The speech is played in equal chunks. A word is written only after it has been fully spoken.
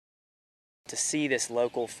To see this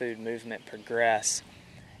local food movement progress,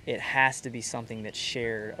 it has to be something that's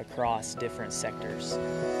shared across different sectors.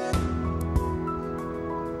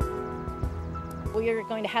 We are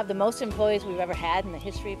going to have the most employees we've ever had in the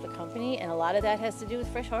history of the company, and a lot of that has to do with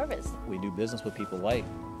Fresh Harvest. We do business with people like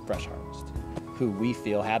Fresh Harvest, who we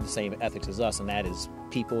feel have the same ethics as us, and that is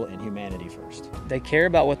people and humanity first. They care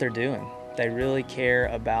about what they're doing. They really care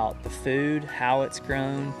about the food, how it's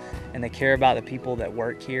grown, and they care about the people that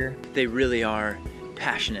work here. They really are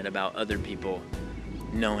passionate about other people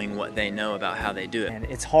knowing what they know about how they do it. And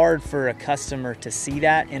it's hard for a customer to see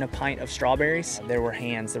that in a pint of strawberries. There were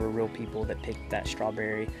real people that picked that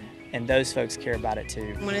strawberry, and those folks care about it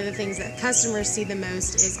too. One of the things that customers see the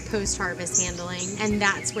most is post-harvest handling, and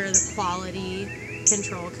that's where the quality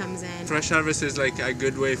control comes in. Fresh Harvest is like a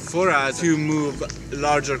good way for us to move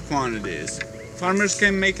larger quantities. Farmers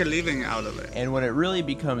can make a living out of it. And when it really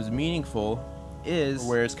becomes meaningful is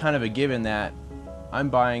where it's kind of a given that I'm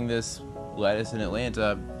buying this lettuce in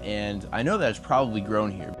Atlanta and I know that it's probably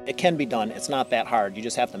grown here. It can be done. It's not that hard. You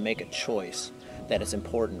just have to make a choice that it's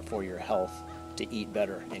important for your health to eat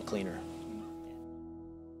better and cleaner.